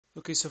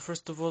Okay, so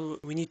first of all,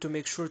 we need to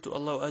make sure to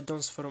allow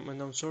add-ons from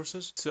unknown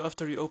sources. So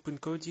after you open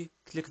Kodi,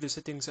 click the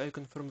settings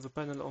icon from the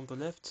panel on the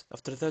left.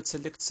 After that,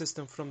 select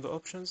system from the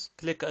options.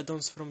 Click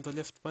add-ons from the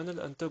left panel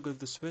and toggle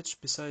the switch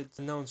beside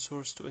the known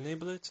source to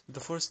enable it. The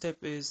fourth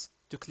step is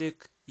to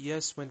click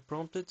yes when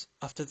prompted.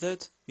 After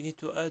that, you need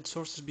to add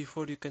sources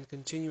before you can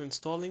continue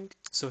installing.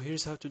 So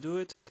here's how to do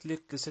it.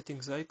 Click the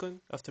settings icon.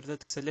 After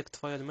that, select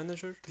file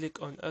manager.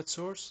 Click on add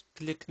source.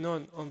 Click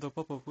none on the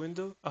pop-up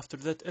window. After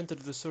that, enter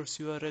the source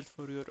URL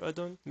for your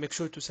add-on. Make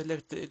sure to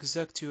select the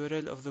exact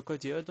URL of the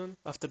Kodi add-on.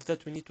 After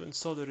that, we need to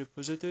install the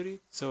repository.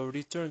 So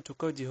return to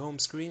Kodi home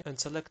screen and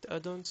select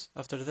add-ons.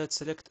 After that,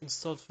 select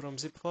install from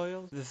zip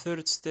file. The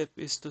third step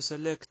is to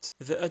select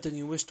the add-on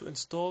you wish to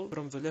install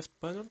from the left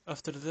panel.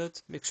 After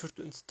that, make sure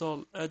to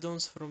install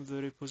add-ons from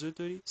the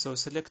repository. So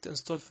select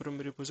install from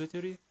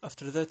repository.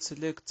 After that,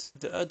 select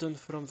the add-on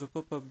from the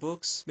pop-up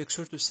box. Make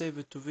sure to save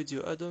it to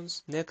video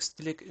add-ons. Next,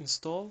 click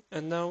install.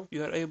 And now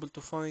you are able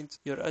to find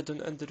your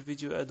add-on under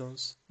video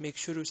add-ons. Make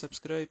sure you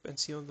subscribe and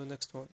see you on the next one.